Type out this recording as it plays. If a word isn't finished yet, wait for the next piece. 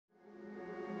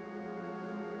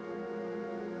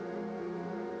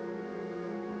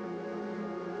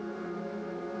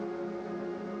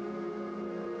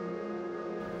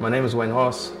My name is Wayne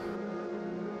Horse.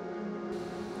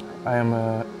 I am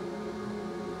a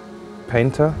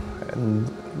painter and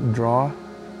drawer.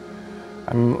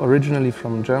 I'm originally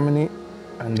from Germany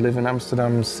and live in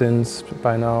Amsterdam since,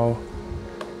 by now,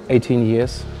 18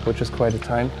 years, which is quite a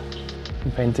time.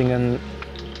 I'm painting in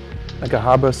like a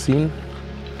harbor scene,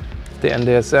 the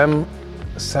NDSM,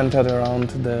 centered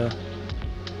around the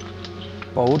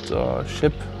boat or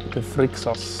ship, the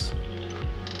Frixos.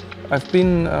 I've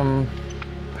been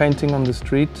painting on the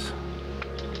street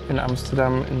in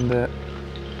Amsterdam in the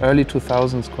early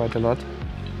 2000s quite a lot,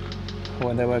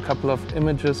 where there were a couple of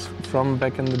images from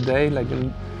back in the day.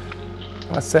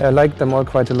 I must say I like them all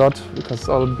quite a lot because it's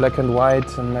all black and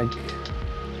white and like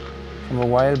from a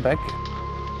while back.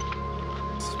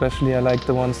 Especially I like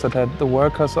the ones that had the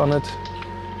workers on it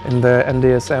in the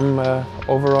NDSM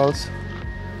overalls.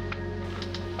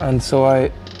 And so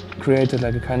I created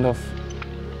like a kind of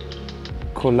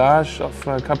collage of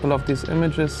a couple of these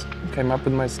images, came up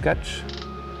with my sketch,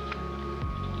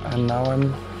 and now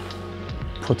I'm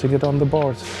putting it on the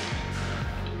board.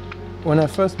 When I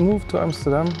first moved to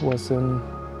Amsterdam was in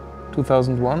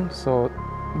 2001, so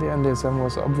the NDSM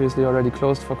was obviously already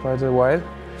closed for quite a while.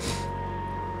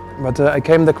 But I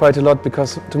came there quite a lot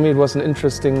because to me it was an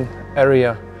interesting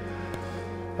area.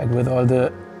 Like with all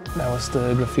there was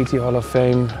the Graffiti Hall of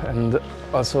Fame, and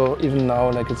also even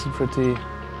now like it's a pretty,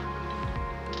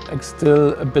 like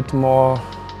still a bit more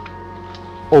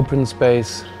open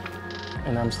space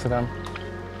in Amsterdam.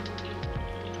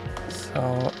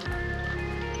 So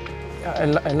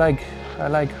yeah, I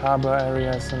like harbor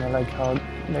areas and I like how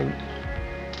they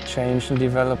change and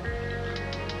develop.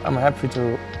 I'm happy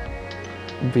to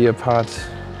be a part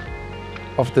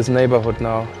of this neighborhood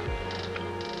now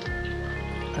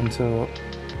and to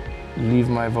leave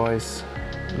my voice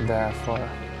there for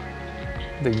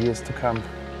the years to come.